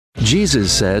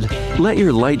Jesus said, "Let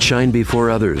your light shine before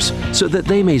others, so that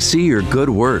they may see your good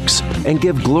works and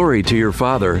give glory to your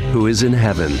Father who is in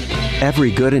heaven."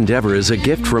 Every good endeavor is a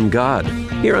gift from God.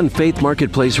 Here on Faith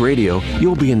Marketplace Radio,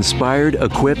 you'll be inspired,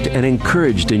 equipped, and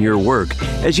encouraged in your work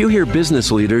as you hear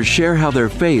business leaders share how their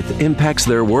faith impacts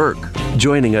their work.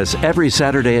 Joining us every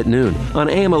Saturday at noon on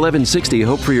AM 1160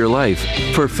 Hope for Your Life.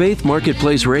 For Faith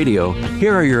Marketplace Radio,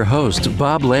 here are your hosts,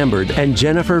 Bob Lambert and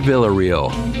Jennifer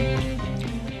Villarreal.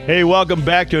 Hey, welcome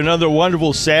back to another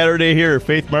wonderful Saturday here at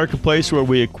Faith Marketplace, where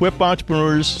we equip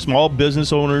entrepreneurs, small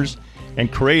business owners,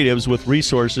 and creatives with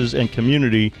resources and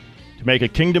community to make a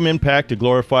kingdom impact to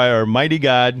glorify our mighty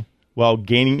God while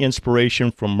gaining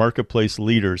inspiration from marketplace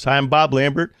leaders. Hi, I'm Bob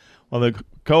Lambert, one of the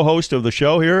co-hosts of the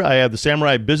show here. I have the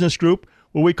Samurai Business Group,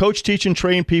 where we coach, teach, and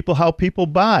train people how people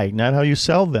buy, not how you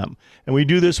sell them. And we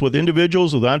do this with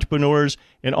individuals, with entrepreneurs,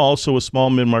 and also with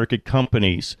small mid-market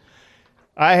companies.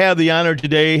 I have the honor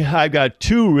today, I've got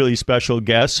two really special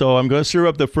guests, so I'm going to serve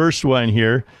up the first one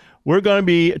here. We're going to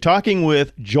be talking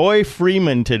with Joy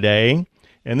Freeman today,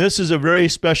 and this is a very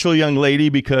special young lady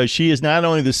because she is not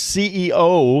only the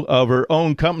CEO of her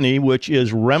own company, which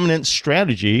is Remnant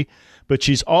Strategy, but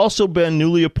she's also been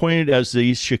newly appointed as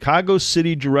the Chicago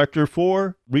City Director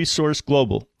for Resource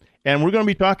Global. And we're going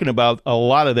to be talking about a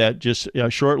lot of that just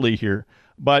shortly here.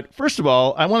 But first of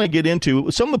all, I want to get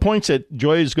into some of the points that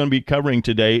Joy is going to be covering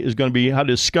today is going to be how to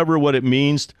discover what it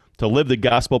means to live the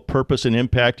gospel purpose and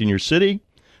impact in your city.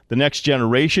 The next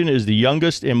generation is the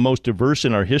youngest and most diverse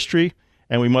in our history,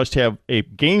 and we must have a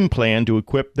game plan to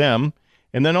equip them.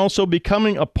 And then also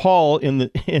becoming a Paul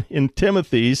in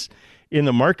Timothy's in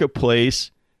the marketplace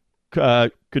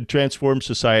could transform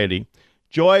society.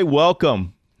 Joy,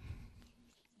 welcome.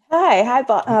 Hi,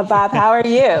 Bob. How are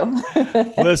you?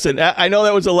 Listen, I know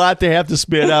that was a lot to have to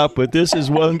spit out, but this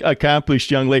is one accomplished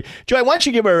young lady. Joy, why don't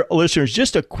you give our listeners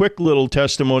just a quick little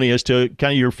testimony as to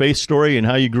kind of your faith story and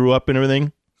how you grew up and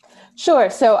everything? Sure.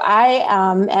 So I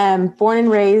am born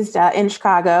and raised in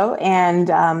Chicago,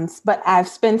 but I've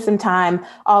spent some time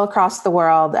all across the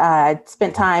world. I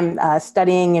spent time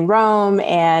studying in Rome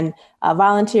and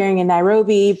volunteering in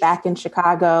Nairobi, back in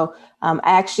Chicago. I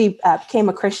actually became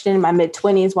a Christian in my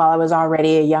mid-20s while I was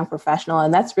already a young professional.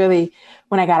 And that's really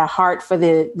when I got a heart for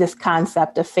this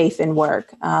concept of faith and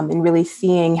work, and really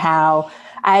seeing how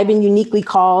I've been uniquely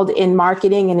called in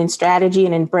marketing and in strategy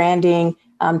and in branding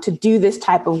to do this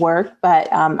type of work. But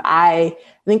I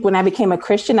think when I became a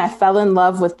Christian, I fell in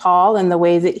love with Paul and the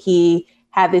ways that he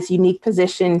had this unique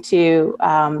position to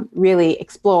really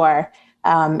explore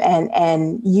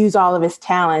and use all of his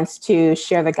talents to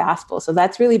share the gospel. So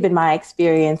that's really been my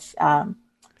experience in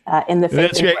the faith.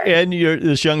 That's great. And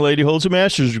this young lady holds a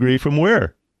master's degree from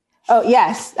where? Oh,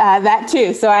 yes, that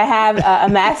too. So I have a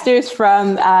master's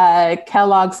from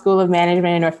Kellogg School of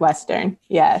Management in Northwestern.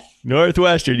 Yes.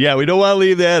 Northwestern. Yeah, we don't want to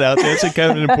leave that out. That's a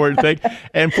kind of an important thing.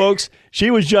 And folks,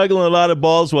 she was juggling a lot of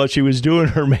balls while she was doing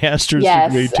her master's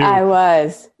degree too. Yes, I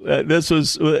was.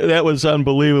 That was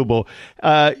unbelievable.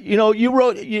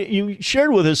 You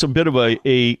shared with us a bit of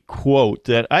a quote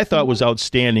that I thought was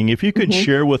outstanding. If you could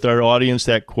share with our audience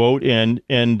that quote and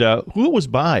who it was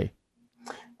by.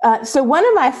 So one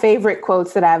of my favorite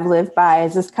quotes that I've lived by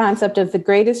is this concept of the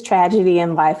greatest tragedy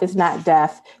in life is not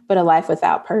death, but a life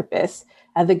without purpose.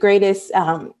 The greatest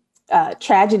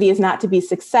tragedy is not to be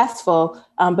successful,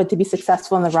 but to be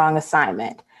successful in the wrong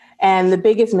assignment. And the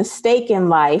biggest mistake in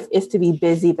life is to be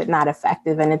busy, but not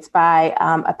effective. And it's by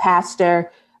a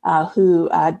pastor who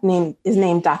is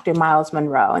named Dr. Miles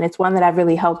Monroe. And it's one that I've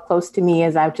really held close to me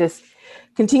as I've just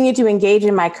continued to engage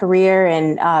in my career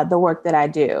and the work that I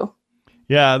do.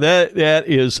 Yeah, that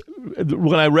is,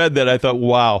 when I read that, I thought,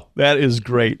 wow, that is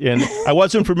great. And I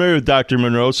wasn't familiar with Dr.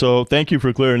 Monroe, so thank you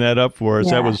for clearing that up for us.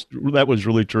 Yeah. That was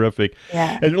really terrific.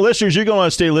 Yeah. And listeners, you're going to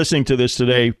want to stay listening to this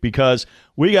today because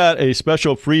we got a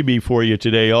special freebie for you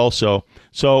today also.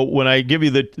 So when I give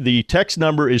you the text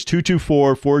number is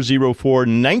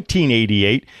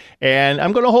 224-404-1988, and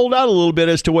I'm going to hold out a little bit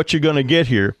as to what you're going to get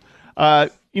here.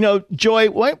 Joy,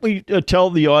 why don't we tell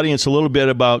the audience a little bit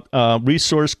about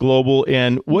Resource Global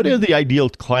and what are the ideal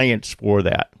clients for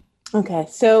that? Okay,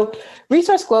 so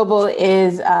Resource Global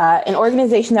is an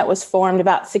organization that was formed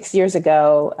about 6 years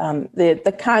ago.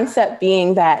 The concept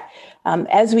being that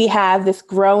as we have this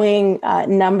growing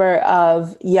number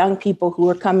of young people who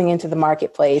are coming into the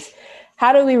marketplace,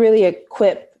 how do we really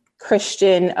equip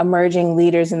Christian emerging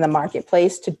leaders in the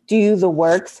marketplace to do the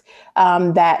works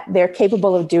that they're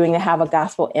capable of doing to have a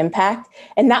gospel impact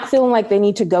and not feeling like they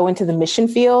need to go into the mission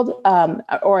field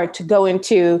or to go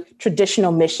into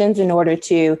traditional missions in order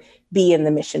to be in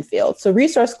the mission field. So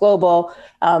Resource Global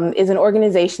is an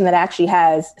organization that actually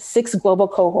has 6 global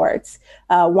cohorts.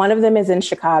 One of them is in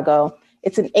Chicago.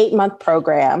 It's an 8-month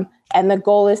program. And the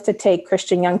goal is to take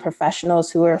Christian young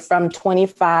professionals who are from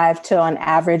 25 to on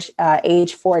average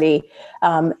age 40,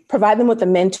 provide them with a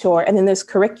mentor, and then this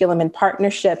curriculum and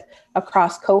partnership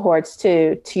across cohorts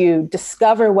to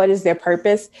discover what is their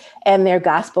purpose and their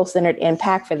gospel-centered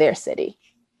impact for their city.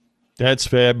 That's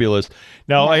fabulous.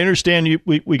 Now, I understand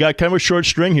we got kind of a short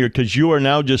string here because you are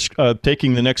now just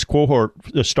taking the next cohort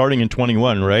starting in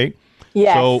 21, right?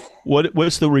 Yes. So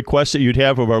what's the request that you'd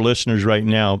have of our listeners right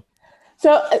now?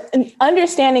 So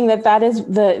understanding that is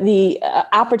the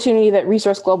opportunity that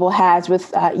Resource Global has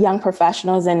with young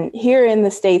professionals. And here in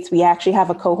the States, we actually have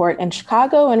a cohort in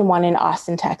Chicago and one in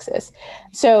Austin, Texas.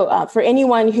 So for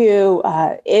anyone who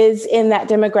is in that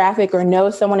demographic or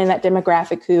knows someone in that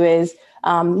demographic who is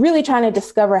really trying to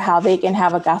discover how they can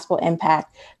have a gospel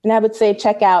impact, then I would say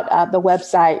check out the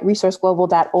website,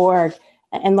 resourceglobal.org,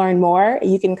 and learn more.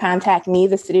 You can contact me,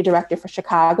 the city director for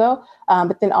Chicago,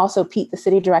 but then also Pete, the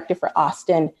city director for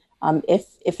Austin,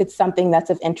 if it's something that's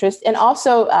of interest. And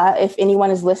also, if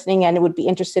anyone is listening and would be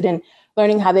interested in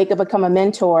learning how they could become a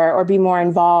mentor or be more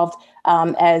involved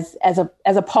as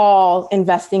a Paul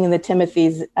investing in the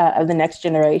Timothys of the next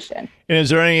generation. And is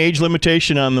there any age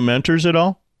limitation on the mentors at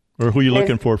all? Or who are you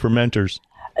looking for mentors?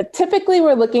 Typically,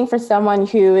 we're looking for someone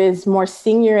who is more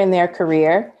senior in their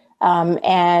career,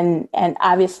 and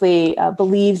obviously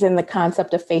believes in the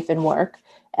concept of faith and work,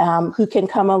 who can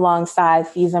come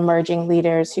alongside these emerging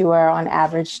leaders who are on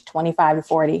average 25 to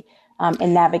 40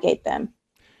 and navigate them.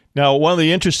 Now, one of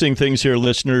the interesting things here,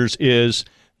 listeners, is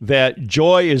that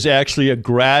Joy is actually a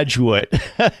graduate.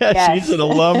 Yes. She's an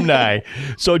alumni.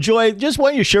 So Joy, just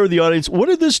want you to share with the audience, what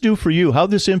did this do for you? How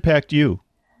did this impact you?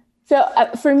 So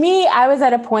for me, I was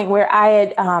at a point where I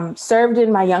had served in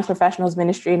my young professionals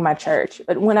ministry in my church.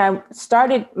 But when I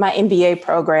started my MBA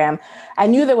program, I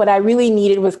knew that what I really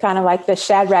needed was kind of like the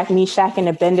Shadrach, Meshach, and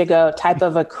Abednego type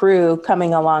of a crew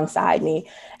coming alongside me.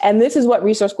 And this is what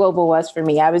Resource Global was for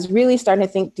me. I was really starting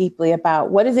to think deeply about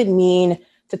what does it mean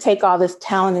to take all this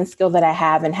talent and skill that I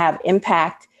have and have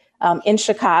impact in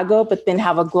Chicago, but then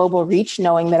have a global reach,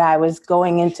 knowing that I was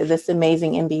going into this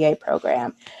amazing MBA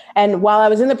program. And while I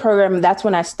was in the program, that's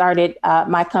when I started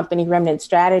my company, Remnant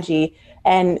Strategy.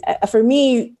 And for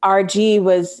me, RG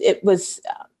was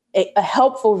a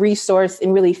helpful resource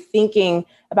in really thinking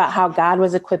about how God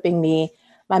was equipping me.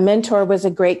 My mentor was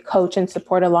a great coach and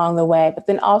support along the way, but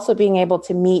then also being able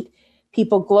to meet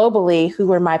people globally who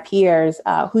were my peers,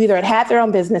 who either had their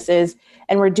own businesses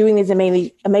and were doing these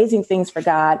amazing things for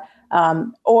God,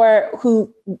 or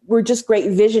who were just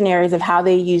great visionaries of how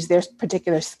they use their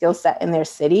particular skill set in their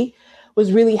city,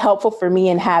 was really helpful for me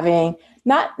in having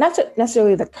not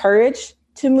necessarily the courage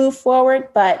to move forward,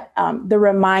 but the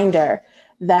reminder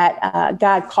that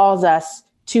God calls us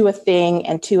to a thing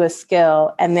and to a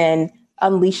skill, and then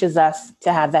unleashes us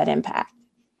to have that impact.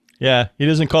 Yeah, he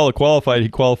doesn't call it qualified, he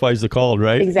qualifies the called,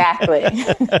 right? Exactly.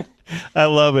 I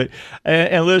love it.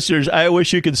 And listeners, I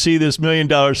wish you could see this $1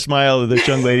 million smile that this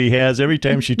young lady has every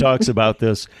time she talks about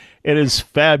this. It is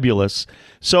fabulous.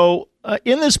 So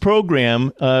in this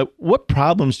program, what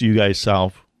problems do you guys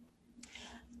solve?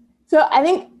 So I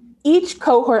think each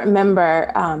cohort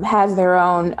member has their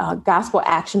own gospel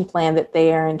action plan that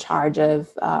they are in charge of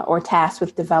or tasked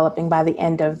with developing by the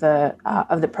end of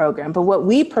the program. But what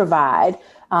we provide,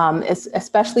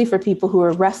 especially for people who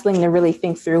are wrestling to really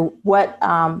think through what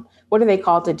are they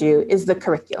called to do, is the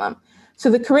curriculum.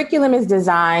 So the curriculum is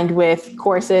designed with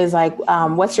courses like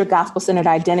what's your gospel-centered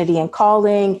identity and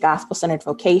calling, gospel-centered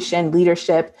vocation,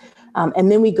 leadership.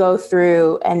 And then we go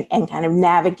through and kind of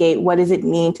navigate what does it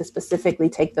mean to specifically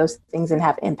take those things and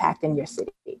have impact in your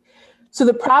city. So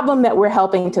the problem that we're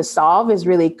helping to solve is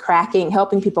really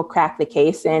helping people crack the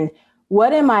case and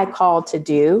what am I called to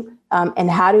do?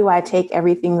 And how do I take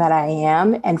everything that I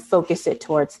am and focus it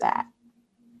towards that?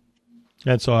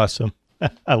 That's awesome.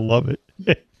 I love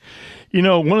it. You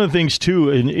know, one of the things too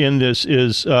in this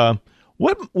is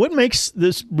what makes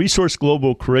this Resource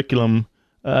Global curriculum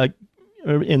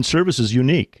in services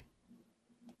unique?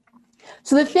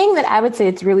 So the thing that I would say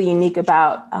it's really unique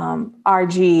about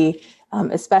RG,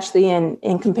 especially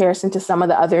in comparison to some of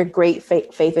the other great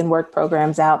faith and work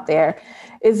programs out there,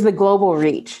 is the global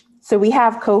reach. So we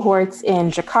have cohorts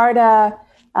in Jakarta,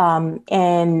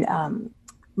 in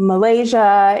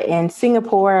Malaysia, in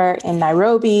Singapore, in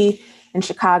Nairobi, in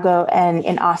Chicago, and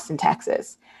in Austin,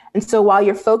 Texas. And so while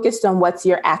you're focused on what's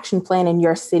your action plan in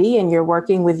your city and you're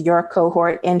working with your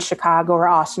cohort in Chicago or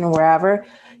Austin or wherever,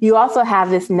 you also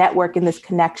have this network and this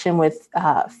connection with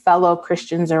fellow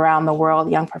Christians around the world,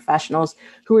 young professionals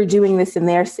who are doing this in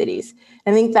their cities.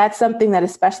 I think that's something that,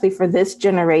 especially for this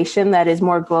generation that is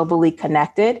more globally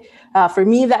connected, for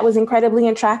me, that was incredibly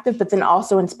attractive, but then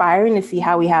also inspiring to see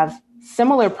how we have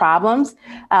similar problems,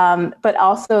 but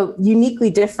also uniquely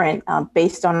different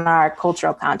based on our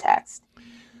cultural context.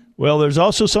 Well, there's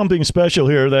also something special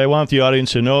here that I want the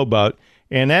audience to know about,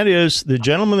 and that is the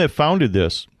gentleman that founded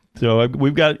this. So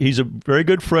he's a very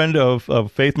good friend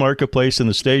of Faith Marketplace and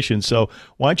the station. So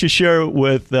why don't you share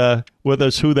with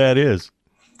us who that is?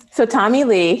 So Tommy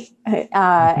Lee,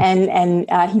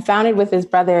 and he founded with his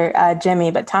brother, Jimmy,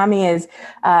 but Tommy is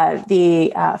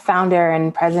the founder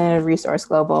and president of Resource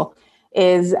Global.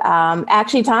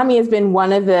 Actually, Tommy has been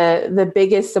one of the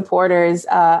biggest supporters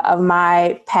of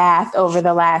my path over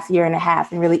the last year and a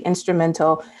half, and really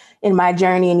instrumental in my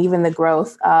journey and even the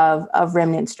growth of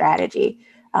Remnant Strategy.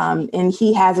 And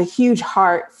he has a huge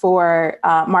heart for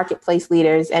marketplace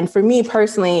leaders. And for me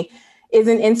personally, is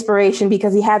an inspiration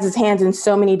because he has his hands in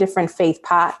so many different faith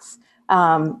pots,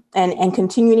 and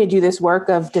continuing to do this work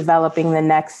of developing the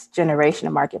next generation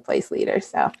of marketplace leaders.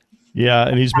 So. Yeah,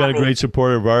 and he's been a great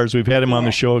supporter of ours. We've had him on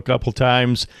the show a couple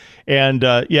times, and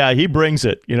he brings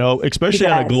it, especially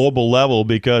on a global level,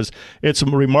 because it's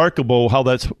remarkable how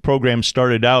that program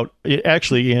started out,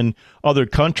 actually in other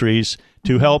countries,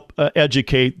 to help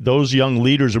educate those young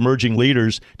leaders, emerging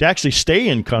leaders, to actually stay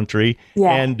in country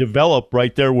and develop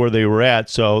right there where they were at.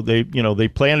 So they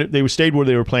stayed where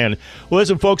they were planted. Well,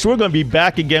 listen, folks, we're going to be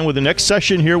back again with the next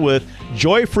session here with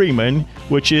Joy Freeman,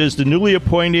 which is the newly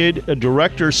appointed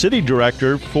city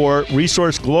director for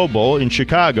Resource Global in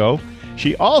Chicago.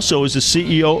 She also is the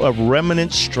CEO of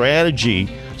Remnant Strategy.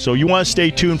 So you want to stay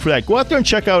tuned for that. Go out there and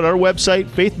check out our website,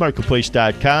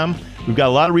 faithmarketplace.com. We've got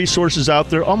a lot of resources out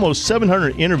there, almost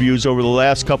 700 interviews over the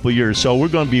last couple of years. So we're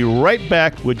going to be right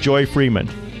back with Joy Freeman.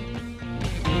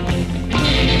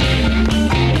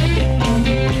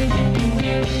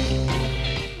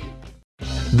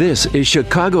 This is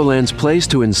Chicagoland's place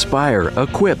to inspire,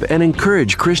 equip, and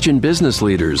encourage Christian business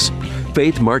leaders.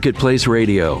 Faith Marketplace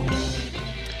Radio.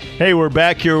 Hey, we're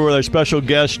back here with our special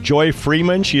guest, Joy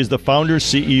Freeman. She is the founder,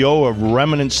 CEO of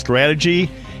Remnant Strategy,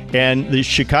 and the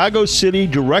Chicago City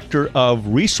Director of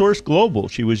Resource Global.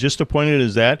 She was just appointed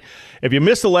as that. If you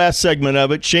missed the last segment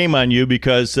of it, shame on you,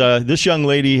 because this young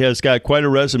lady has got quite a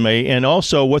resume, and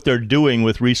also what they're doing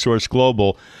with Resource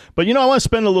Global. But, I want to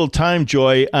spend a little time,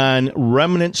 Joy, on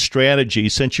Remnant Strategy,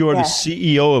 since you are the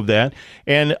CEO of that.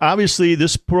 And obviously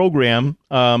this program,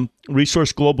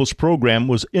 Resource Global's program,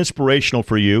 was inspirational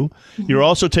for you. Mm-hmm. You're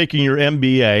also taking your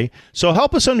MBA. So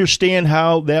help us understand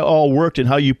how that all worked and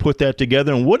how you put that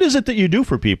together. And what is it that you do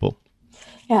for people?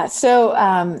 Yeah, so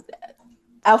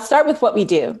I'll start with what we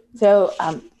do. So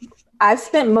I've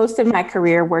spent most of my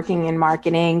career working in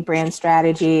marketing, brand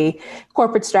strategy,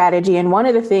 corporate strategy. And one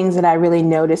of the things that I really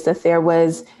noticed that there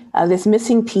was this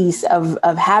missing piece of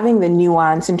having the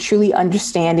nuance and truly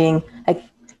understanding, like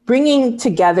bringing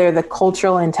together the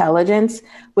cultural intelligence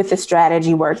with the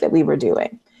strategy work that we were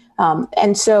doing.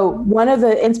 And so one of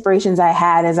the inspirations I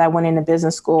had as I went into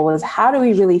business school was, how do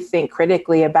we really think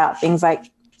critically about things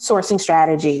like sourcing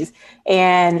strategies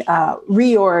and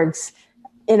reorgs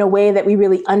in a way that we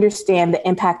really understand the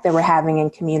impact that we're having in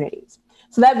communities.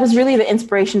 So that was really the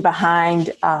inspiration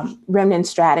behind Remnant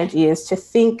Strategy, is to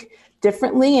think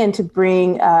differently and to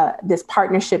bring this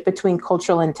partnership between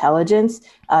cultural intelligence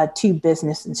to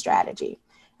business and strategy.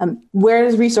 Where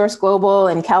does Resource Global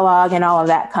and Kellogg and all of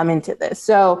that come into this?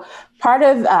 So part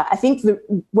of, I think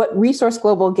what Resource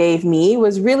Global gave me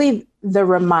was really the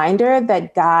reminder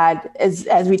that God, as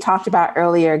we talked about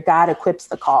earlier, God equips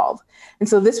the called. And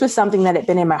so this was something that had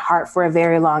been in my heart for a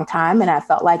very long time. And I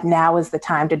felt like now is the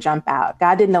time to jump out.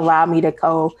 God didn't allow me to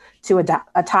go to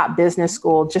a top business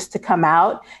school just to come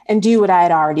out and do what I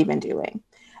had already been doing.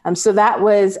 So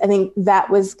I think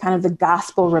that was kind of the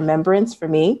gospel remembrance for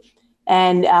me.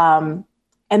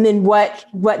 And then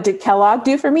what did Kellogg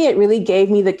do for me? It really gave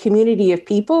me the community of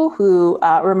people who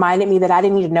reminded me that I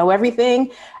didn't need to know everything.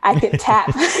 I could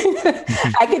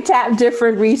tap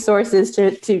different resources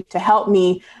to help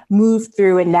me move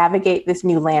through and navigate this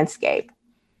new landscape.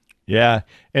 Yeah,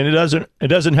 and it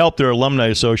doesn't help their alumni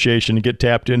association to get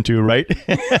tapped into, right?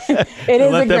 It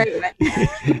is a great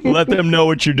one. Let them know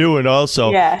what you're doing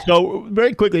also. Yeah. So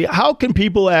very quickly, how can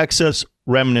people access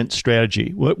Remnant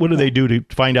Strategy? What do they do to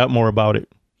find out more about it?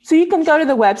 So you can go to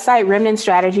the website,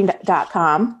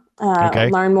 remnantstrategy.com.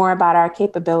 learn more about our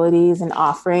capabilities and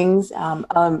offerings.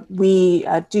 We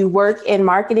do work in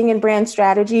marketing and brand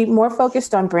strategy, more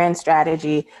focused on brand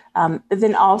strategy. But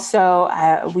then also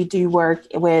we do work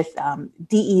with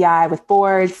DEI, with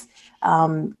boards,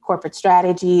 corporate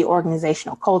strategy,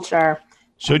 organizational culture.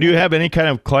 So do you have any kind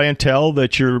of clientele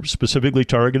that you're specifically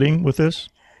targeting with this?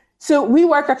 So we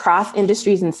work across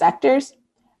industries and sectors,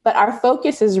 but our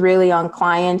focus is really on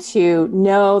clients who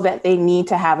know that they need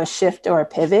to have a shift or a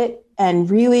pivot and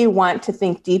really want to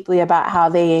think deeply about how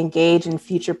they engage and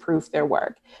future-proof their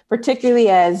work, particularly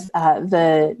as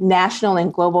the national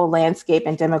and global landscape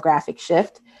and demographic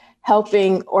shift,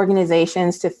 helping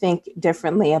organizations to think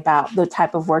differently about the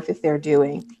type of work that they're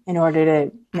doing in order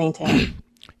to maintain.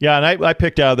 Yeah, and I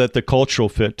picked out that the cultural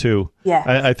fit too. Yeah,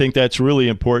 I think that's really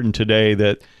important today,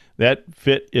 that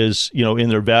fit is, in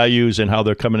their values and how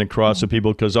they're coming across to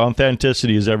people, because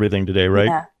authenticity is everything today,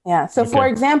 right? Yeah. So for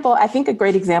example, I think a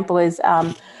great example is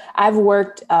I've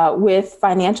worked with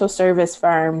financial service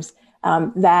firms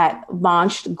that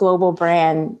launched global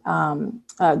brand,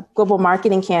 global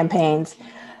marketing campaigns.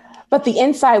 But the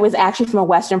insight was actually from a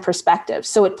Western perspective.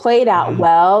 So it played out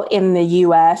well in the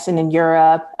US and in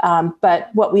Europe. But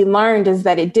what we learned is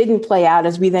that it didn't play out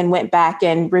as we then went back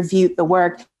and reviewed the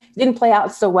work. It didn't play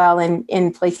out so well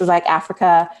in places like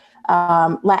Africa,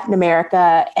 Latin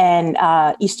America, and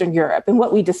Eastern Europe. And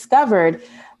what we discovered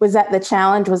was that the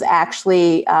challenge was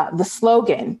actually the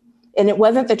slogan. And it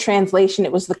wasn't the translation,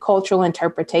 it was the cultural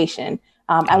interpretation.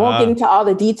 I won't get into all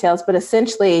the details, but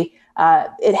essentially,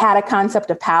 it had a concept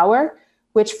of power,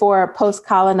 which for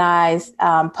post-colonized,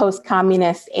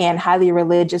 post-communist, and highly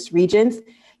religious regions,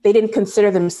 they didn't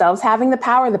consider themselves having the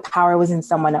power. The power was in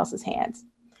someone else's hands.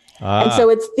 And so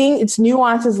it's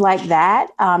nuances like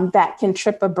that that can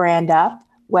trip a brand up,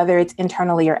 whether it's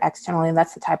internally or externally. And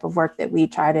that's the type of work that we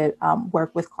try to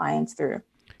work with clients through.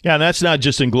 Yeah, and that's not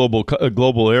just in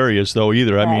global areas, though,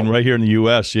 either. I mean, right here in the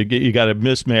U.S., you got a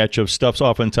mismatch of stuff's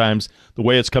oftentimes the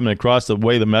way it's coming across, the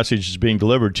way the message is being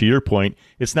delivered, to your point,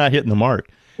 it's not hitting the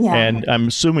mark. Yeah. And I'm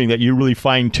assuming that you really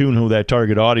fine-tune who that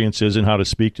target audience is and how to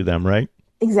speak to them, right?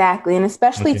 Exactly. And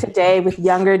especially today with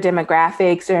younger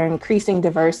demographics or increasing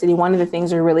diversity, one of the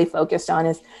things we're really focused on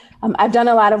is I've done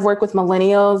a lot of work with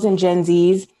millennials and Gen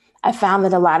Zs. I found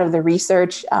that a lot of the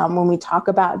research, when we talk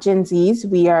about Gen Zs,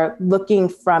 we are looking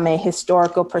from a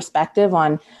historical perspective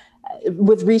on,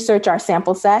 with research, our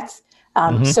sample sets.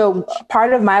 So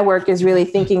part of my work is really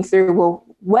thinking through, well,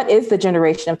 what is the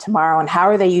generation of tomorrow and how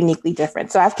are they uniquely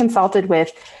different? So I've consulted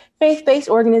with faith-based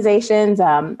organizations.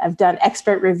 I've done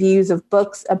expert reviews of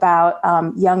books about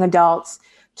young adults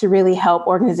to really help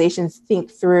organizations think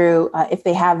through if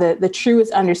they have the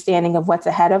truest understanding of what's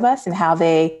ahead of us and how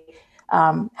they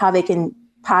can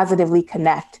positively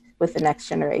connect with the next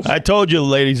generation. I told you,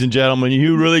 ladies and gentlemen,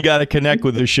 you really got to connect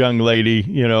with this young lady,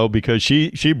 because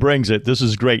she brings it. This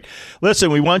is great. Listen,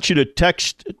 we want you to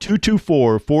text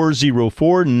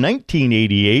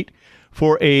 224-404-1988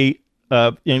 for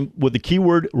with the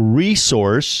keyword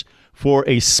resource for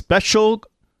a special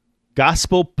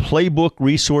gospel playbook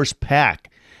resource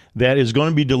pack that is going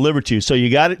to be delivered to you. So you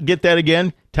got to get that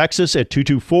again. Text us at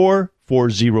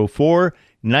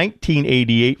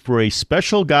 224-404-1988 for a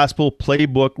special gospel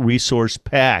playbook resource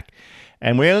pack.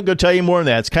 And we ain't going to tell you more than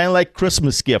that. It's kind of like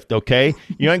Christmas gift, okay?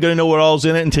 You ain't going to know what all's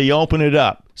in it until you open it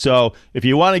up. So if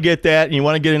you want to get that and you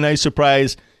want to get a nice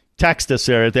surprise, text us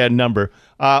there at that number.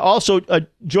 Also,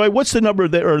 Joy, what's the number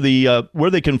that, or the where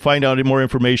they can find out more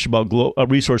information about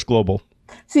Resource Global?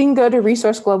 So you can go to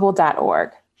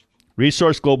resourceglobal.org.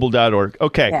 Resourceglobal.org.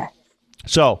 Okay. Yeah.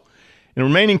 So in the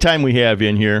remaining time we have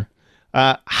in here,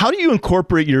 how do you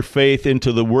incorporate your faith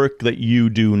into the work that you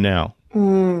do now?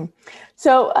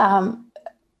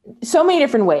 So many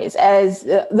different ways. As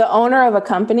the owner of a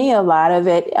company, a lot of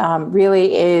it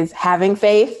really is having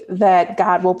faith that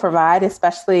God will provide,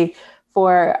 especially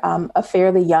for a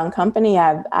fairly young company.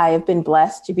 I have been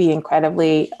blessed to be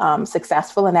incredibly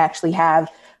successful and actually have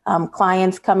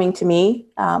clients coming to me,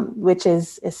 which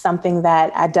is something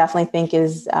that I definitely think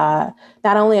is not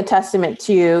only a testament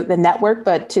to the network,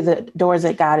 but to the doors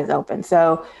that God has opened.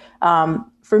 So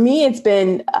for me, it's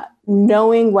been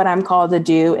knowing what I'm called to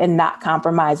do and not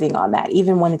compromising on that,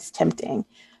 even when it's tempting.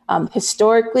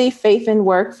 Historically, faith and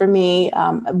work for me,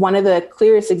 one of the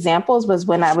clearest examples was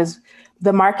when I was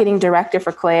the marketing director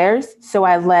for Claire's. So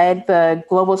I led the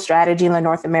global strategy in the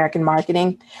North American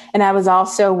marketing. And I was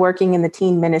also working in the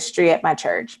teen ministry at my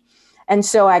church. And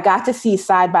so I got to see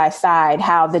side by side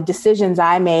how the decisions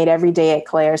I made every day at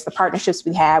Claire's, the partnerships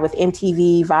we had with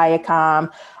MTV,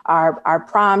 Viacom, our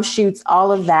prom shoots,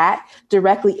 all of that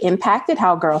directly impacted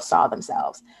how girls saw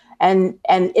themselves. And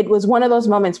it was one of those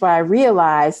moments where I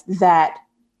realized that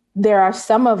there are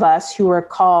some of us who are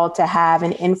called to have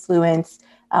an influence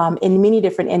in many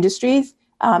different industries.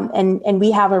 And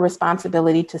we have a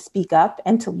responsibility to speak up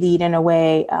and to lead in a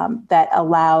way that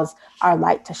allows our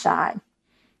light to shine.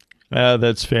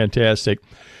 That's fantastic.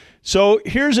 So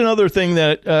here's another thing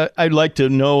that I'd like to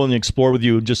know and explore with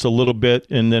you just a little bit.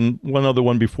 And then one other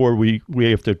one before we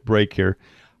have to break here.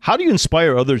 How do you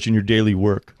inspire others in your daily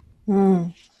work?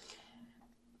 You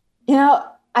know,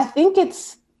 I think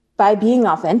it's by being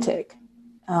authentic.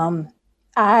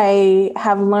 I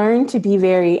have learned to be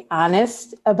very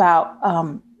honest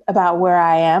about where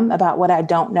I am, about what I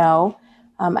don't know.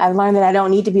 I've learned that I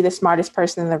don't need to be the smartest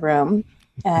person in the room,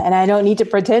 and I don't need to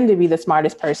pretend to be the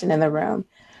smartest person in the room.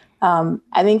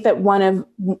 I think that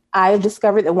I've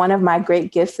discovered that one of my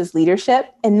great gifts is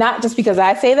leadership, and not just because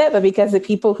I say that, but because the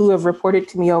people who have reported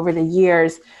to me over the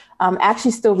years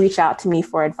actually still reach out to me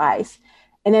for advice.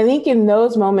 And I think in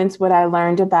those moments, what I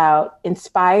learned about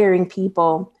inspiring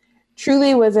people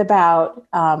truly was about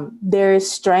there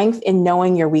is strength in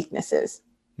knowing your weaknesses.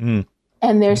 And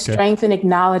there's strength in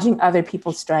acknowledging other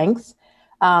people's strengths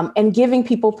and giving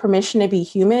people permission to be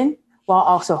human while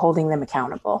also holding them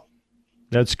accountable.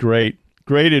 That's great.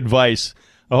 Great advice.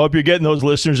 I hope you're getting those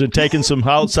listeners and taking some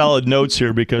solid notes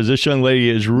here, because this young lady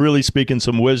is really speaking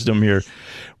some wisdom here.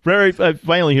 Very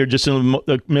finally here, just in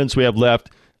the minutes we have left,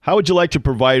 how would you like to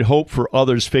provide hope for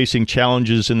others facing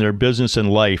challenges in their business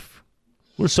and life?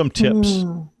 What are some tips?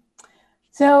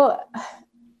 So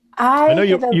I know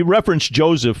you referenced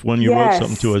Joseph when you wrote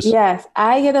something to us. Yes,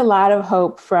 I get a lot of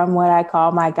hope from what I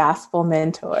call my gospel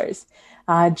mentors.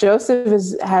 Joseph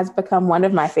has become one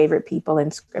of my favorite people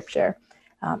in Scripture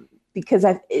because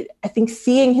I think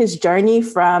seeing his journey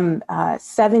from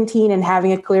 17 and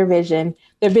having a clear vision,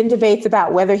 there have been debates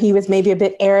about whether he was maybe a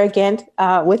bit arrogant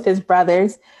with his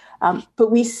brothers,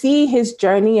 but we see his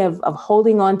journey of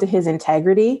holding on to his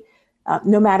integrity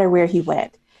no matter where he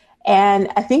went. And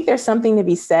I think there's something to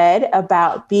be said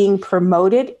about being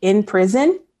promoted in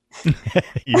prison.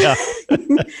 Yeah.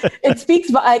 It speaks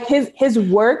like his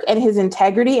work and his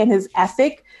integrity and his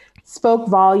ethic spoke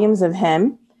volumes of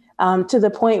him to the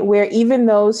point where even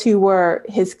those who were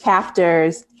his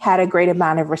captors had a great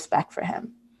amount of respect for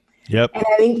him. Yep. And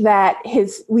I think that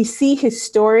we see his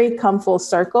story come full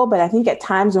circle, but I think at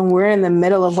times when we're in the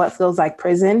middle of what feels like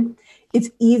prison, it's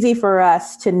easy for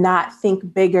us to not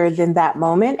think bigger than that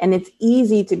moment. And it's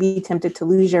easy to be tempted to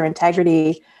lose your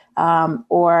integrity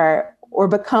or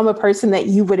become a person that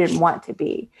you wouldn't want to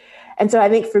be. And so I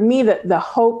think for me, the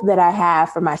hope that I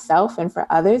have for myself and for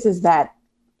others is that,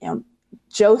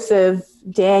 Joseph,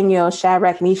 Daniel,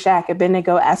 Shadrach, Meshach,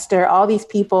 Abednego, Esther, all these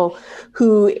people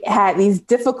who had these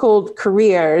difficult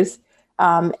careers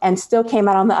and still came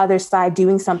out on the other side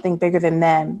doing something bigger than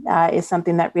them is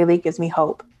something that really gives me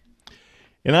hope.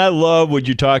 And I love what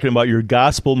you're talking about, your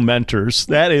gospel mentors.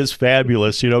 That is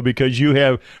fabulous, because you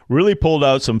have really pulled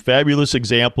out some fabulous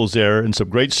examples there and some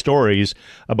great stories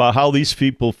about how these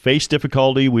people face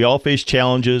difficulty. We all face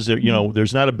challenges.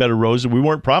 There's not a bed of roses. We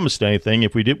weren't promised anything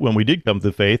when we did come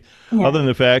to faith, other than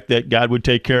the fact that God would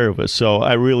take care of us. So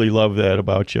I really love that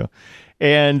about you.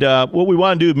 And what we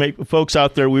want to do, folks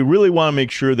out there, we really want to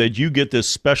make sure that you get this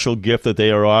special gift that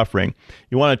they are offering.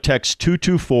 You want to text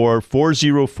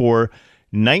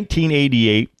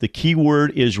 224-404-1988. The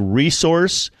keyword is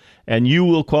resource, and you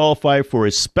will qualify for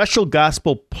a special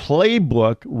gospel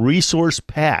playbook resource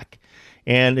pack.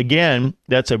 And again,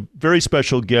 that's a very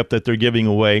special gift that they're giving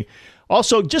away.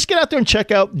 Also, just get out there and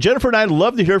check out. Jennifer and I'd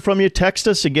love to hear from you. Text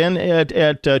us again at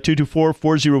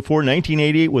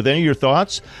 224-404-1988 with any of your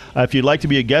thoughts. If you'd like to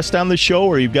be a guest on the show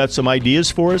or you've got some ideas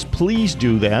for us, please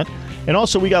do that. And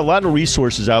also, we got a lot of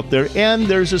resources out there, and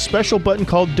there's a special button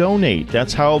called Donate.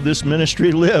 That's how this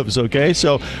ministry lives, okay?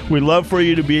 So we'd love for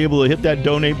you to be able to hit that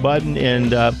Donate button and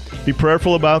be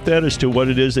prayerful about that as to what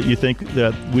it is that you think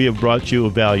that we have brought you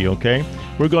of value, okay?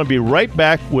 We're going to be right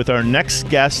back with our next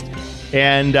guest.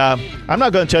 And I'm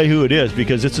not going to tell you who it is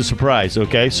because it's a surprise,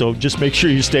 okay? So just make sure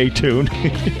you stay tuned.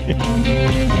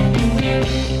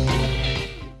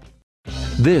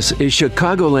 This is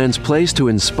Chicagoland's place to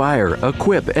inspire,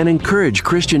 equip, and encourage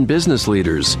Christian business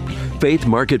leaders. Faith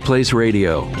Marketplace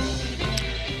Radio.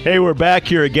 Hey, we're back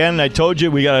here again. I told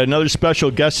you we got another special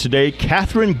guest today,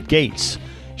 Catherine Gates.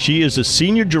 She is a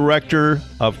Senior Director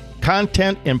of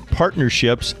Content and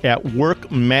Partnerships at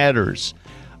Work Matters.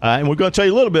 And we're going to tell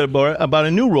you a little bit about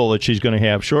a new role that she's going to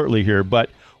have shortly here. But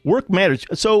Work Matters.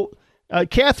 So,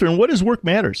 Catherine, what is Work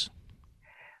Matters?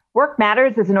 Work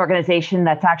Matters is an organization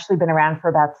that's actually been around for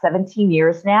about 17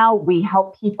 years now. We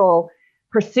help people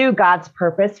pursue God's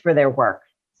purpose for their work.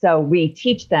 So we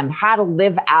teach them how to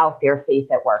live out their faith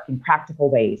at work in practical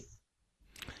ways.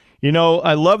 You know,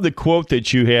 I love the quote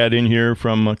that you had in here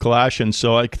from Colossians,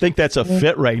 so I think that's a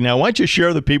fit right now. Why don't you share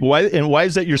with the people, why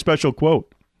is that your special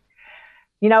quote?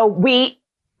 You know,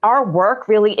 our work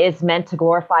really is meant to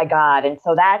glorify God. And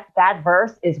so that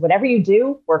verse is, whatever you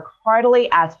do, work heartily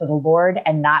as for the Lord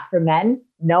and not for men,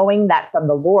 knowing that from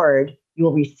the Lord you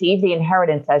will receive the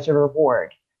inheritance as your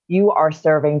reward. You are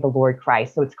serving the Lord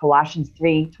Christ. So it's Colossians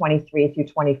 3:23 through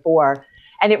 24.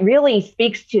 And it really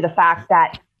speaks to the fact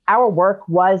that our work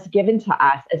was given to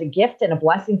us as a gift and a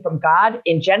blessing from God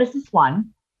in Genesis 1.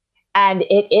 And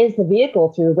it is the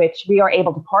vehicle through which we are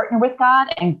able to partner with God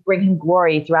and bring him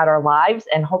glory throughout our lives,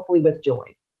 and hopefully with joy.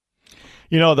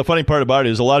 You know, the funny part about it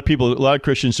is a lot of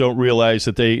Christians don't realize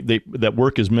that that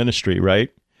work is ministry, right?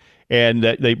 And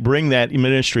that they bring that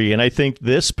ministry. And I think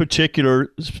this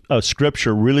particular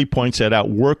scripture really points that out.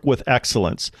 Work with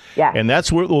excellence. Yeah. And that's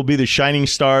where it will be the shining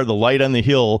star, the light on the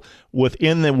hill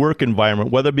within the work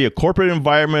environment, whether it be a corporate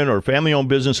environment or family-owned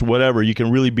business or whatever. You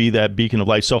can really be that beacon of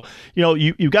light. So, you know,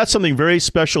 you've got something very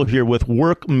special here with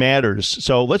Work Matters.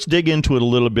 So let's dig into it a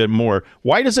little bit more.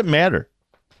 Why does it matter?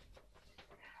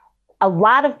 A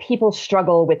lot of people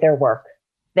struggle with their work.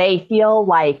 They feel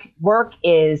like work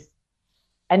is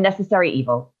a necessary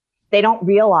evil. They don't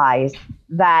realize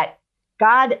that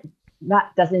God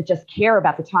doesn't just care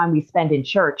about the time we spend in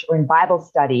church or in Bible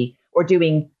study or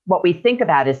doing what we think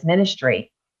about as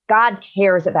ministry. God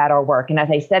cares about our work. And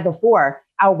as I said before,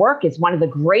 our work is one of the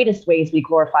greatest ways we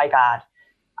glorify God.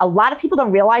 A lot of people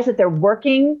don't realize that they're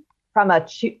working from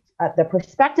the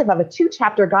perspective of a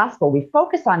 2-chapter gospel. We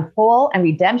focus on fall and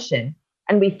redemption,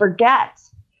 and we forget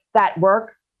that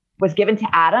work was given to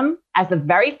Adam as the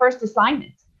very first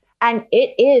assignment. And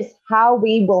it is how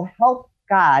we will help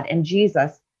God and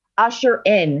Jesus usher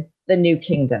in the new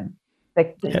kingdom,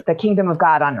 the kingdom of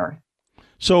God on earth.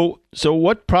 So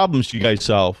what problems do you guys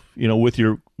solve, you know, with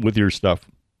your stuff?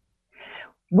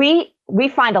 We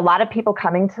find a lot of people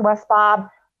coming to us, Bob,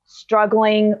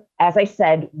 struggling, as I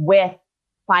said, with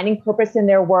finding purpose in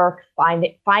their work,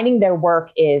 finding their work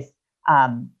is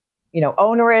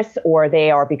onerous, or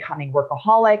they are becoming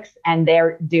workaholics, and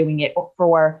they're doing it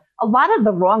for a lot of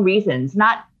the wrong reasons,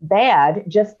 not bad,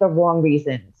 just the wrong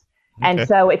reasons. Okay. And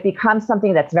so it becomes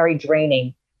something that's very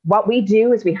draining. What we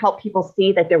do is we help people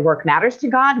see that their work matters to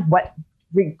God,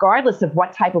 regardless of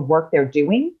what type of work they're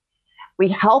doing. We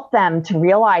help them to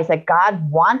realize that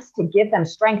God wants to give them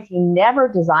strength. He never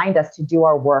designed us to do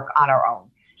our work on our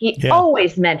own. He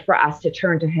always meant for us to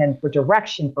turn to him for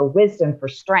direction, for wisdom, for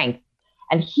strength.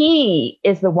 And he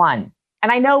is the one.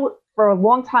 And I know for a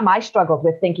long time, I struggled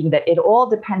with thinking that it all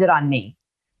depended on me.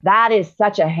 That is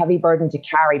such a heavy burden to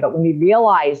carry. But when we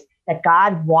realize that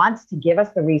God wants to give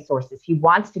us the resources, he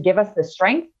wants to give us the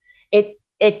strength, it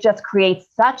just creates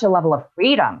such a level of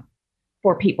freedom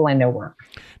for people in their work.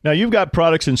 Now, you've got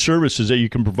products and services that you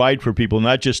can provide for people,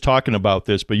 not just talking about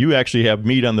this, but you actually have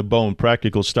meat on the bone,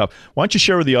 practical stuff. Why don't you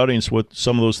share with the audience what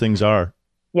some of those things are?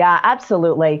 Yeah,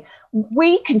 absolutely.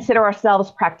 We consider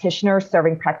ourselves practitioners,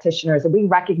 serving practitioners, and we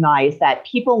recognize that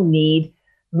people need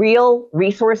real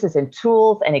resources and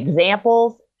tools and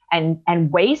examples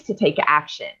and ways to take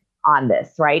action on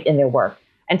this, right, in their work.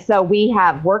 And so we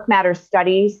have Work Matters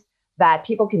studies that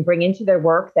people can bring into their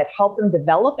work that help them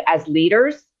develop as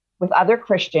leaders with other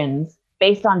Christians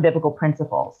based on biblical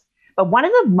principles. But one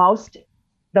of the most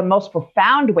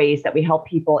profound ways that we help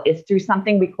people is through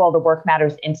something we call the Work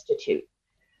Matters Institute.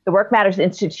 The Work Matters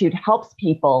Institute helps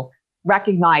people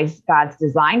recognize God's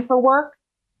design for work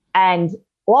and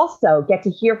also get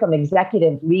to hear from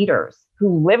executive leaders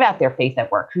who live out their faith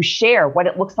at work, who share what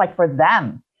it looks like for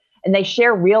them. And they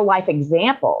share real life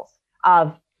examples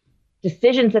of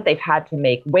decisions that they've had to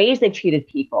make, ways they've treated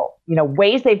people,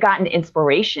 ways they've gotten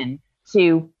inspiration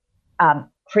to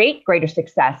create greater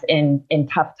success in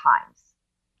tough times.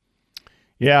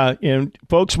 Yeah, and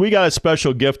folks, we got a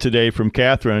special gift today from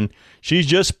Catherine. She's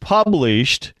just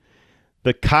published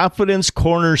The Confidence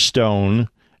Cornerstone,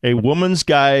 A Woman's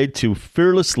Guide to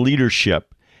Fearless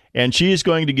Leadership. And she is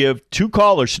going to give 2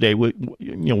 callers today.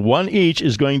 One each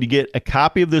is going to get a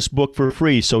copy of this book for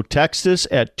free. So text us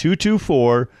at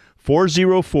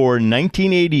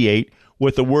 224-404-1988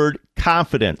 with the word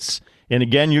confidence. And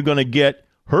again, you're going to get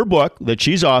her book that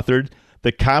she's authored,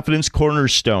 The Confidence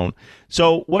Cornerstone.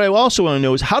 So what I also want to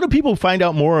know is, how do people find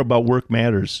out more about Work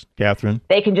Matters, Catherine?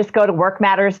 They can just go to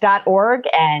workmatters.org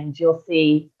and you'll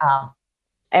see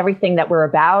everything that we're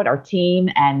about, our team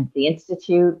and the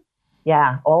Institute.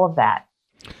 Yeah, all of that.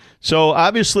 So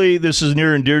obviously this is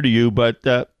near and dear to you, but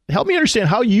help me understand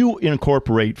how you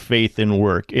incorporate faith in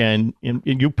work and in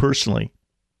you personally.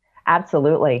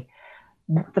 Absolutely.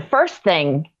 The first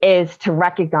thing is to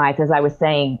recognize, as I was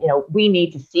saying, we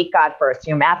need to seek God first.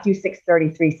 Matthew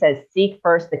 6:33 says, seek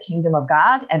first the kingdom of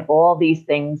God and all these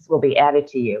things will be added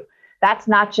to you. That's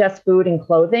not just food and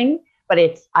clothing, but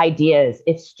it's ideas,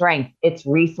 it's strength, it's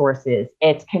resources,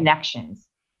 it's connections.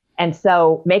 And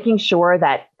so making sure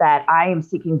that I am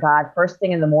seeking God first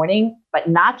thing in the morning, but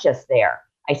not just there.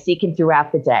 I seek him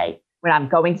throughout the day. When I'm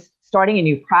starting a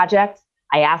new project,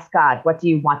 I ask God, what do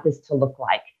you want this to look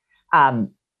like?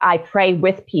 I pray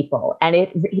with people, and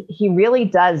he really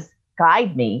does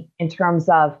guide me in terms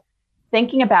of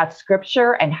thinking about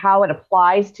scripture and how it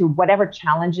applies to whatever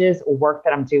challenges or work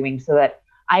that I'm doing, so that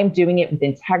I'm doing it with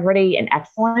integrity and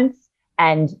excellence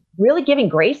and really giving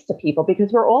grace to people,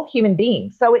 because we're all human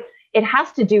beings. So it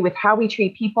has to do with how we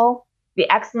treat people, the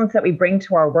excellence that we bring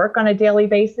to our work on a daily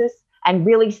basis, and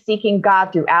really seeking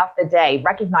God throughout the day,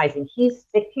 recognizing he's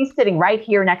sitting right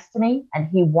here next to me and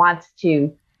he wants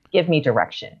to give me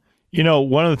direction.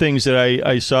 One of the things that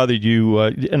I saw that you,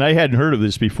 and I hadn't heard of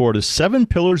this before, the 7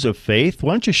 pillars of faith.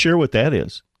 Why don't you share what that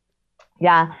is?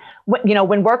 Yeah.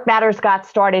 When Work Matters got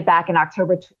started back in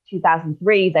October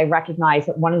 2003, they recognized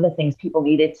that one of the things people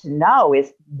needed to know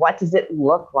is, what does it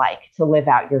look like to live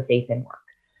out your faith in work?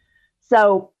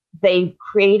 So they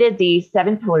created these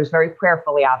 7 pillars very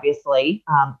prayerfully, obviously,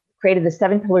 created the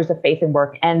 7 pillars of faith and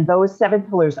work. And those 7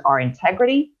 pillars are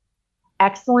integrity,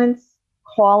 excellence,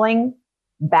 calling,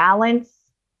 balance,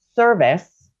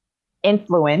 service,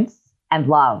 influence, and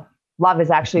love. Love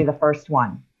is actually the first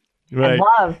one. Right. And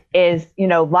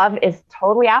love is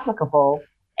totally applicable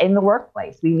in the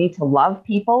workplace. We need to love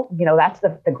people. That's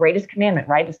the greatest commandment,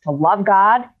 right? Is to love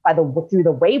God through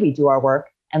the way we do our work,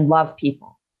 and love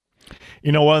people.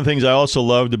 One of the things I also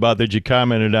loved about that you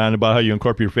commented on about how you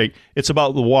incorporate your faith, it's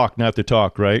about the walk, not the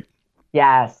talk, right?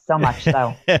 Yes, so much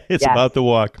so. It's about the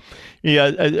walk. Yeah,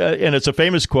 and it's a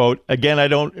famous quote. Again,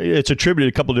 it's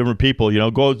attributed to a couple of different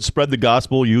people. Go spread the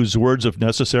gospel, use words if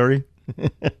necessary.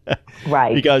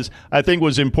 Right. Because I think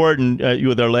what's important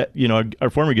with our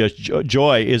former guest,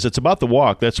 Joy, is it's about the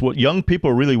walk. That's what young people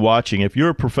are really watching. If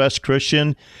you're a professed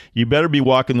Christian, you better be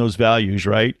walking those values,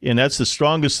 right? And that's the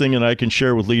strongest thing that I can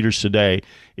share with leaders today,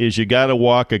 is you got to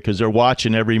walk it, because they're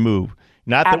watching every move.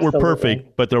 Not that Absolutely. We're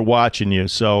perfect, but they're watching you.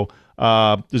 So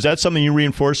is that something you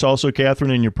reinforce also,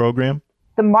 Catherine, in your program?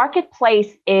 The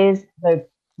marketplace is the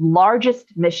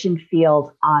largest mission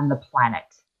field on the planet.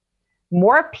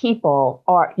 More people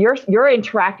you're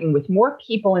interacting with more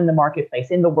people in the marketplace,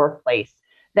 in the workplace,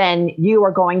 than you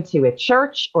are going to at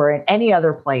church or in any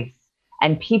other place.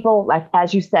 And people, like,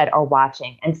 as you said, are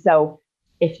watching. And so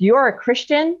if you're a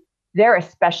Christian, they're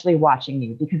especially watching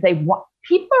you, because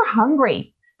people are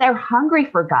hungry. They're hungry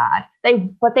for God.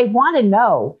 But they want to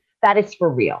know that it's for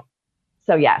real.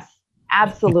 So yes,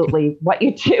 absolutely. What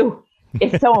you do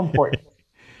is so important.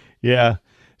 Yeah.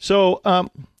 So,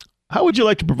 how would you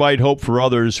like to provide hope for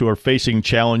others who are facing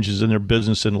challenges in their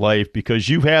business and life? Because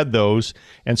you've had those,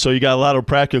 and so you got a lot of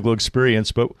practical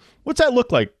experience. But what's that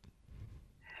look like?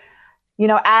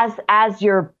 As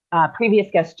your previous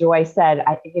guest Joy said,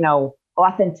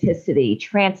 authenticity,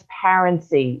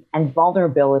 transparency, and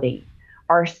vulnerability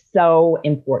are so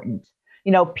important.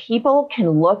 People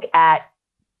can look at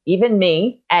even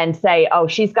me and say, "Oh,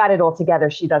 she's got it all together.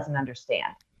 She doesn't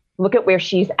understand. Look at where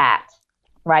she's at,"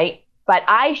 right? But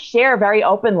I share very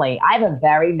openly. I have a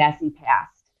very messy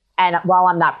past. And while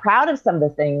I'm not proud of some of the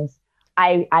things,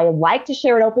 I like to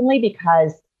share it openly,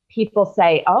 because people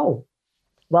say, "Oh,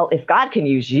 well, if God can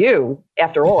use you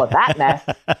after all of that mess,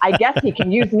 I guess he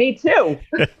can use me too."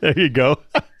 There you go.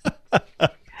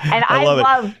 And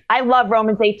I love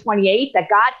Romans 8:28, that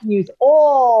God can use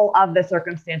all of the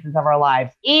circumstances of our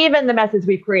lives, even the messes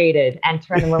we've created, and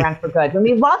turn them around for good. When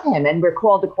we love him and we're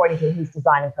called according to his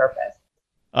design and purpose.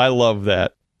 I love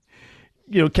that.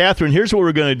 Catherine, here's what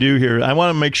we're going to do here. I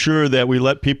want to make sure that we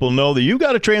let people know that you've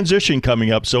got a transition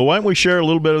coming up. So why don't we share a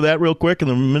little bit of that real quick in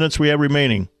the minutes we have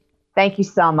remaining? Thank you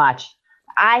so much.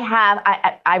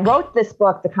 I wrote this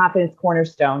book, The Confidence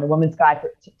Cornerstone, A Woman's Guide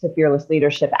to Fearless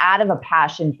Leadership, out of a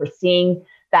passion for seeing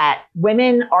that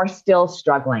women are still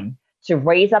struggling to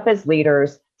raise up as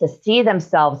leaders, to see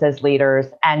themselves as leaders,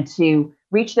 and to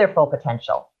reach their full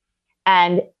potential.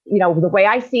 And, the way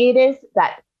I see it is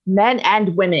that men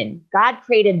and women, God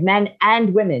created men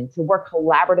and women to work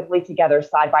collaboratively together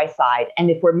side by side. And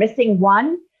if we're missing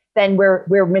one, then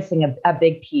we're missing a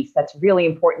big piece that's really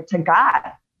important to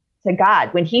God.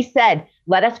 When he said,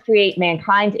 "Let us create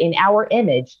mankind in our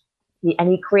image," and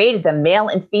he created them male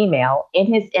and female in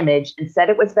his image, and said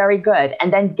it was very good,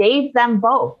 and then gave them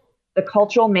both the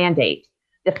cultural mandate,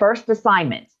 the first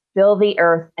assignment, fill the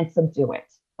earth and subdue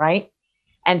it, right?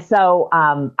 And so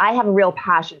I have a real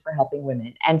passion for helping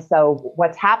women. And so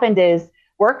what's happened is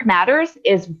Work Matters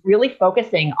is really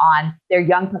focusing on their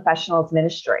young professionals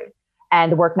ministry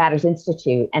and the Work Matters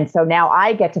Institute. And so now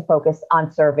I get to focus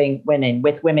on serving women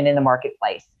with Women in the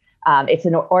Marketplace. It's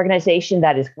an organization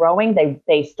that is growing.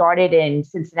 They started in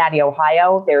Cincinnati,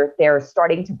 Ohio. They're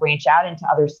starting to branch out into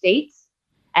other states.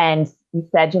 And we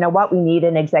said, you know what, we need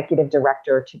an executive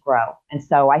director to grow. And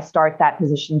so I start that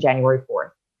position January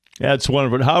 4th. That's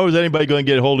wonderful. How is anybody going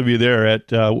to get a hold of you there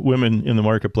at Women in the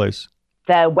Marketplace?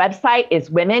 The website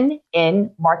is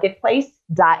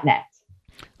womeninmarketplace.net.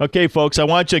 Okay, folks, I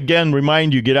want to again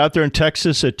remind you, get out there in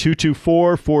Texas at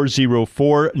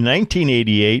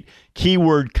 224-404-1988,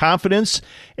 keyword confidence.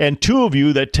 And two of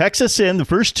you that text us in, the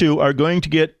first two, are going to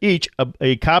get each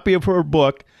a copy of her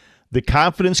book, The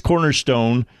Confidence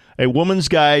Cornerstone, A Woman's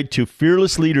Guide to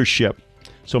Fearless Leadership.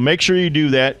 So make sure you do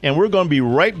that. And we're going to be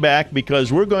right back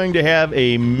because we're going to have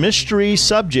a mystery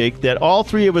subject that all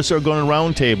three of us are going to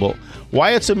roundtable.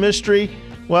 Why it's a mystery?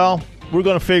 Well, we're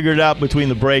going to figure it out between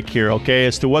the break here, okay,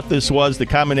 as to what this was, the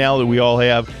commonality we all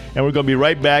have. And we're going to be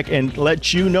right back and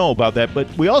let you know about that. But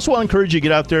we also want to encourage you to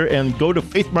get out there and go to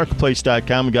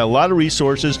faithmarketplace.com. We've got a lot of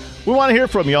resources. We want to hear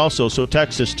from you also, so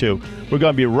text us too. We're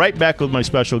going to be right back with my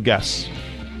special guests.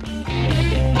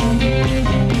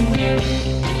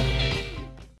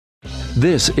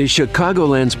 This is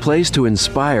Chicagoland's place to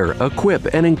inspire,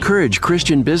 equip, and encourage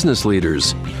Christian business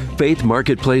leaders. Faith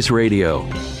Marketplace Radio.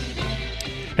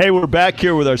 Hey, we're back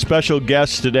here with our special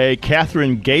guest today,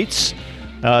 Catherine Gates,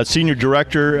 Senior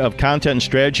Director of Content and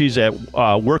Strategies at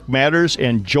Work Matters,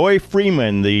 and Joy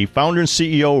Freeman, the founder and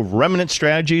CEO of Remnant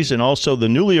Strategies, and also the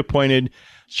newly appointed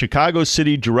Chicago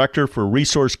City Director for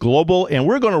Resource Global. And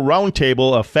we're going to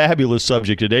roundtable a fabulous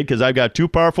subject today because I've got two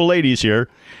powerful ladies here,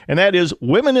 and that is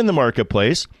women in the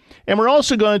marketplace. And we're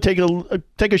also going to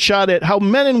take a shot at how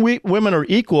men and women are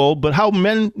equal, but how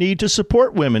men need to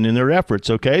support women in their efforts,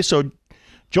 okay? So,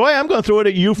 Joy, I'm going to throw it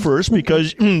at you first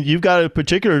because you've got a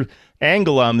particular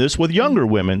angle on this with younger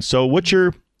women. So what's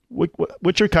your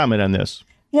comment on this?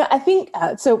 Yeah, I think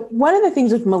so. One of the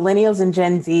things with millennials and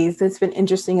Gen Zs that's been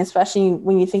interesting, especially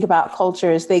when you think about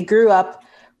cultures, they grew up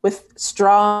with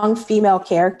strong female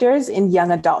characters in young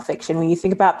adult fiction. When you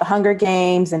think about The Hunger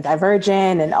Games and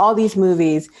Divergent and all these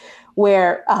movies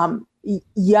where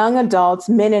young adults,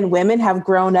 men and women, have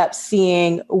grown up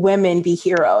seeing women be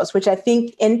heroes, which I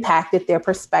think impacted their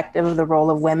perspective of the role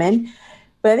of women.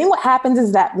 But I think what happens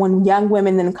is that when young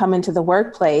women then come into the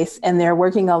workplace and they're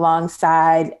working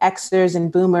alongside Xers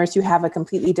and boomers who have a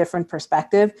completely different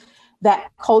perspective, that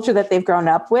culture that they've grown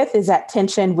up with is at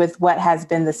tension with what has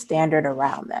been the standard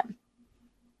around them.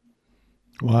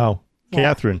 Wow. Yeah.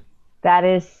 Catherine. That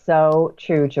is so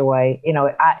true, Joy. You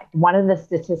know, one of the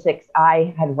statistics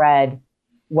I had read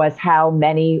was how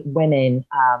many women,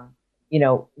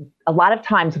 a lot of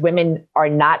times women are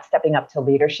not stepping up to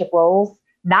leadership roles,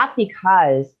 not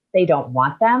because they don't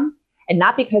want them and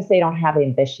not because they don't have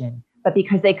ambition, but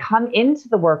because they come into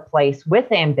the workplace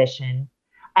with ambition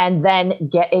and then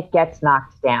it gets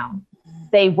knocked down.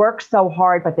 They work so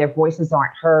hard, but their voices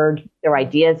aren't heard, their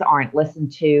ideas aren't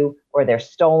listened to, or they're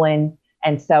stolen.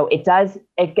 And so it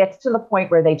gets to the point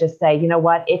where they just say, you know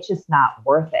what, it's just not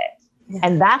worth it. Yeah.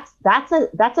 And that's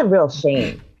a real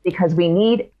shame because we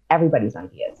need everybody's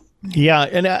ideas. Yeah,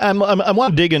 and I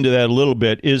want to dig into that a little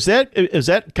bit. Is that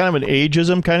kind of an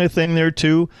ageism kind of thing there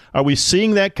too? Are we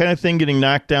seeing that kind of thing getting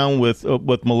knocked down with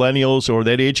millennials or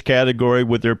that age category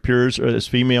with their peers or as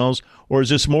females, or is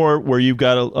this more where you've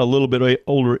got a little bit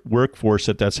older workforce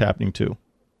that's happening to?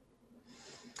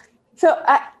 So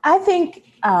I think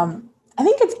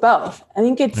it's both. I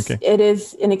think it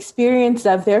is an experience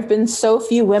of there have been so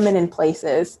few women in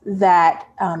places that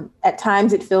at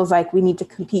times it feels like we need to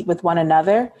compete with one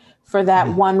another for that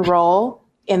one role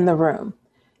in the room.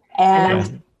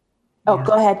 And go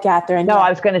ahead, Catherine. No, I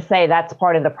was going to say that's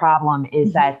part of the problem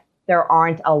is that there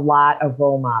aren't a lot of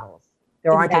role models.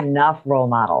 There aren't enough role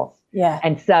models. Yeah.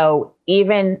 And so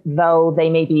even though they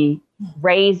may be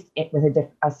raised with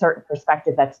a certain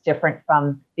perspective that's different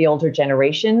from the older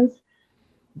generations,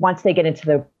 once they get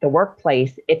into the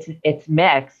workplace, it's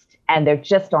mixed, and there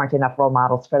just aren't enough role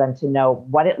models for them to know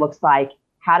what it looks like,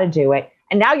 how to do it.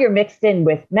 And now you're mixed in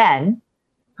with men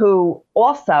who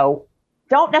also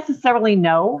don't necessarily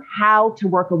know how to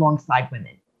work alongside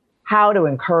women, how to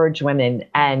encourage women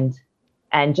and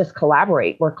just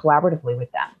work collaboratively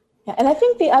with them. Yeah, and I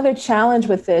think the other challenge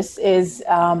with this is,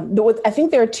 I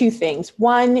think there are two things.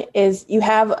 One is you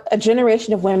have a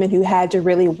generation of women who had to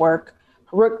really work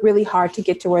really hard to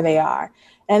get to where they are.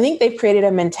 And I think they've created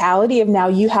a mentality of now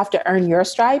you have to earn your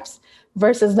stripes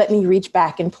versus let me reach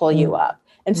back and pull you up.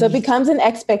 And so it becomes an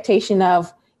expectation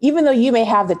of, even though you may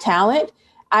have the talent,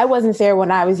 I wasn't there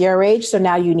when I was your age, so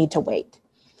now you need to wait.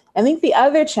 I think the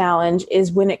other challenge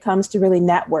is when it comes to really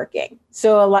networking.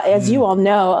 So as you all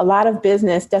know, a lot of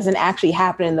business doesn't actually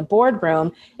happen in the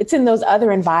boardroom. It's in those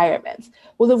other environments.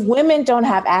 Well, if women don't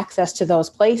have access to those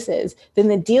places, then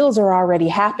the deals are already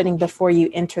happening before you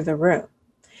enter the room.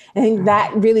 I think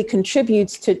that really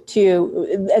contributes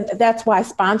to that's why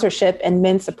sponsorship and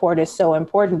men support is so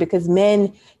important, because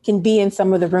men can be in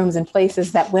some of the rooms and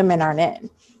places that women aren't in.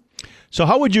 So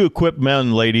how would you equip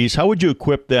men, ladies? How would you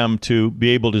equip them to be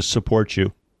able to support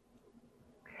you?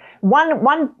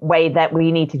 One way that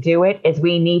we need to do it is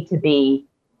we need to be,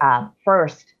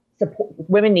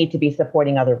 women need to be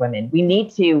supporting other women. We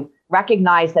need to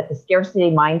recognize that the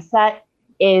scarcity mindset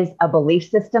is a belief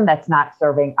system that's not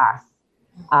serving us.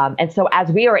 And so as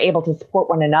we are able to support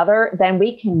one another, then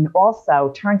we can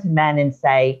also turn to men and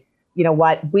say, you know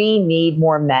what, we need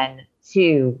more men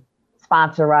to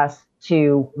sponsor us,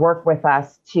 to work with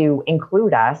us, to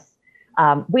include us.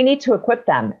 We need to equip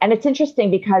them. And it's interesting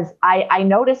because I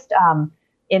noticed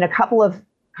in a couple of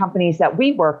companies that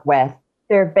we work with,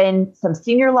 there have been some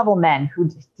senior level men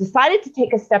who decided to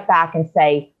take a step back and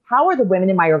say, how are the women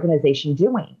in my organization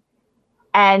doing?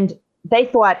 And they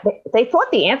thought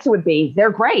the answer would be,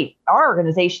 they're great. Our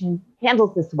organization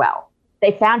handles this well.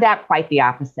 They found out quite the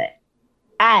opposite.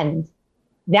 And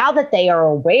now that they are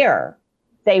aware,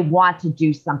 they want to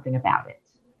do something about it.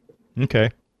 Okay.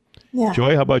 Yeah.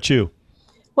 Joy, how about you?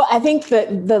 Well, I think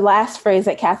that the last phrase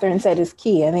that Catherine said is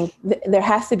key. I think there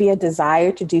has to be a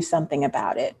desire to do something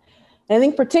about it. And I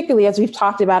think particularly, as we've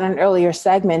talked about in earlier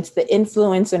segments, the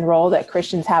influence and role that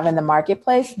Christians have in the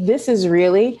marketplace, this is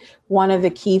really one of the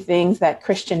key things that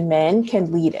Christian men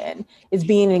can lead in, is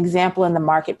being an example in the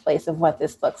marketplace of what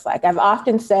this looks like. I've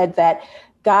often said that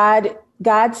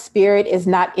God's spirit is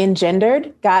not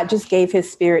engendered. God just gave his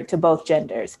spirit to both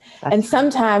genders. And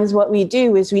sometimes what we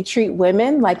do is we treat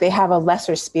women like they have a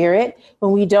lesser spirit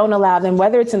when we don't allow them,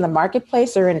 whether it's in the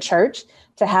marketplace or in church,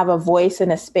 to have a voice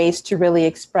and a space to really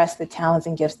express the talents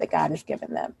and gifts that God has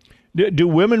given them. Do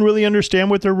women really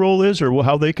understand what their role is, or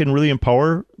how they can really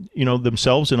empower,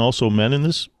 themselves and also men in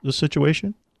this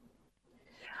situation?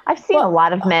 I've seen a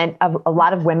lot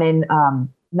of women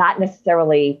not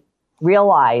necessarily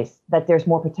realize that there's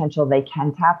more potential they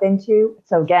can tap into.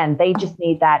 So again, they just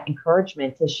need that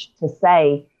encouragement to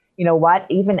say, you know what,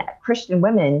 even Christian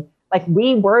women, like,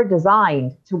 we were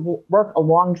designed to work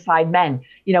alongside men.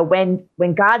 You know,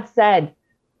 when God said,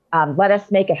 let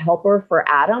us make a helper for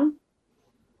Adam,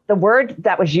 the word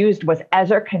that was used was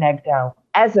ezer kenegdo.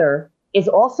 Ezer is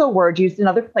also a word used in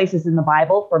other places in the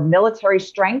Bible for military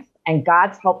strength and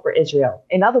God's help for Israel.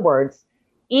 In other words,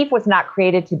 Eve was not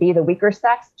created to be the weaker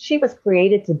sex. She was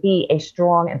created to be a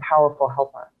strong and powerful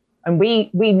helper. And we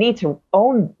need to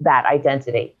own that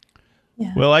identity.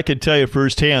 Yeah. Well, I can tell you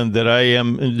firsthand that I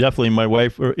am definitely, my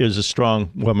wife is a strong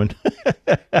woman,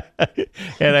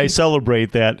 and I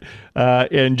celebrate that.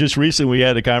 And just recently we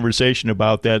had a conversation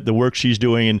about that, the work she's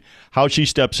doing and how she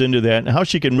steps into that and how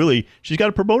she can she's got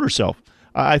to promote herself.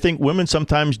 I think women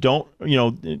sometimes don't,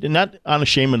 not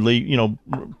unashamedly,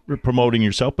 promoting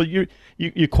yourself, but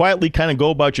you quietly kind of go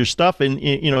about your stuff and,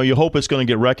 you hope it's going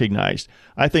to get recognized.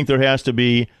 I think there has to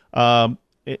be,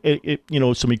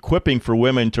 some equipping for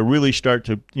women to really start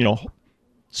to,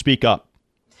 speak up,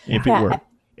 if it were,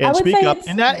 and speak up,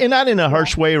 and not in a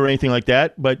harsh way or anything like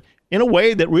that, but in a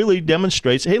way that really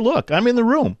demonstrates, hey, look, I'm in the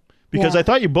room. Because I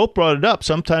thought you both brought it up.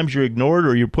 Sometimes you're ignored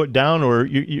or you're put down or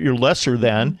you're lesser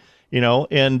than.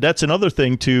 And that's another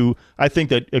thing I think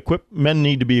that men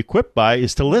need to be equipped by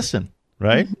is to listen,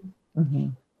 right? Mm-hmm.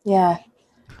 Yeah.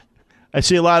 I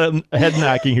see a lot of head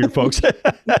knocking here, folks.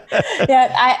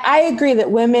 Yeah, I agree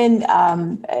that women,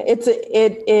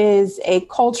 it is a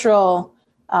cultural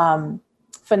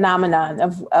phenomenon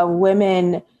of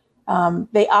women.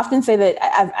 They often say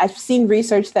that I've seen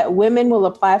research that women will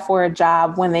apply for a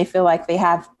job when they feel like they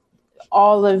have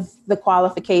all of the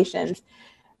qualifications.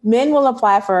 Men will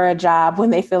apply for a job when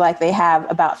they feel like they have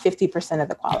about 50% of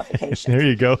the qualifications. There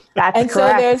you go. That's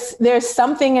correct. So there's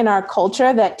something in our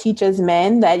culture that teaches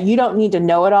men that you don't need to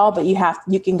know it all, but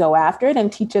you can go after it,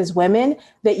 and teaches women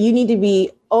that you need to be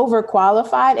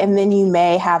overqualified and then you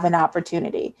may have an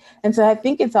opportunity. And so I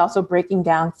think it's also breaking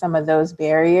down some of those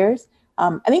barriers.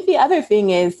 I think the other thing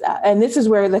is, and this is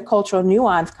where the cultural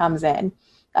nuance comes in,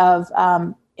 of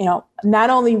not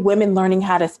only women learning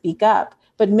how to speak up,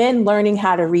 but men learning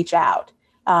how to reach out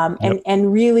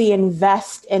and really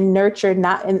invest and nurture.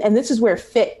 And this is where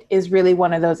fit is really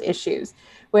one of those issues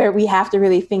where we have to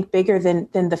really think bigger than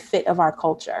the fit of our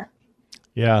culture.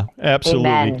 Yeah,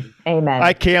 absolutely. Amen.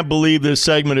 I can't believe this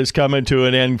segment is coming to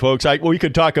an end, folks. We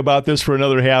could talk about this for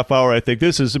another half hour. I think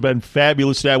this has been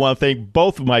fabulous today. I want to thank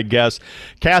both of my guests,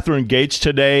 Catherine Gates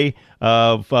today,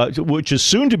 which is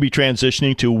soon to be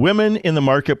transitioning to Women in the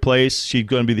Marketplace. She's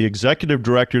going to be the executive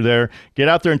director there. Get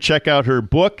out there and check out her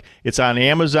book. It's on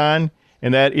Amazon,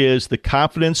 and that is The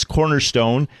Confidence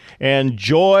Cornerstone. And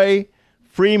Joy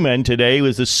Freeman today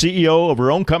was the CEO of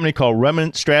her own company called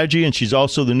Remnant Strategy, and she's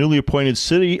also the newly appointed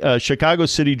Chicago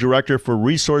City Director for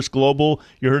Resource Global.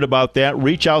 You heard about that.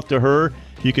 Reach out to her.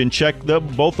 You can check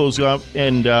both those out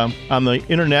and on the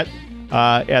internet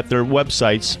at their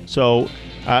websites. So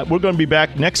we're going to be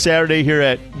back next Saturday here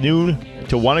at noon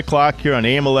to 1 o'clock here on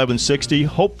AM 1160,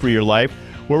 Hope for Your Life,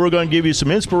 where we're going to give you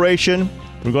some inspiration.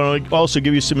 We're going to also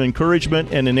give you some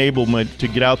encouragement and enablement to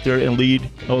get out there and lead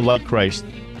like Christ.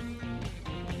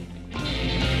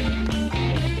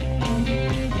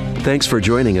 Thanks for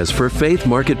joining us for Faith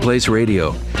Marketplace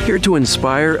Radio, here to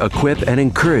inspire, equip, and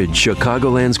encourage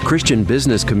Chicagoland's Christian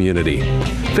business community.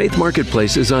 Faith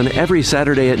Marketplace is on every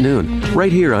Saturday at noon,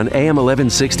 right here on AM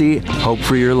 1160, Hope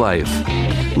for Your Life.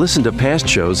 Listen to past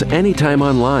shows anytime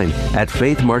online at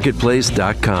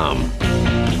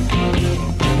faithmarketplace.com.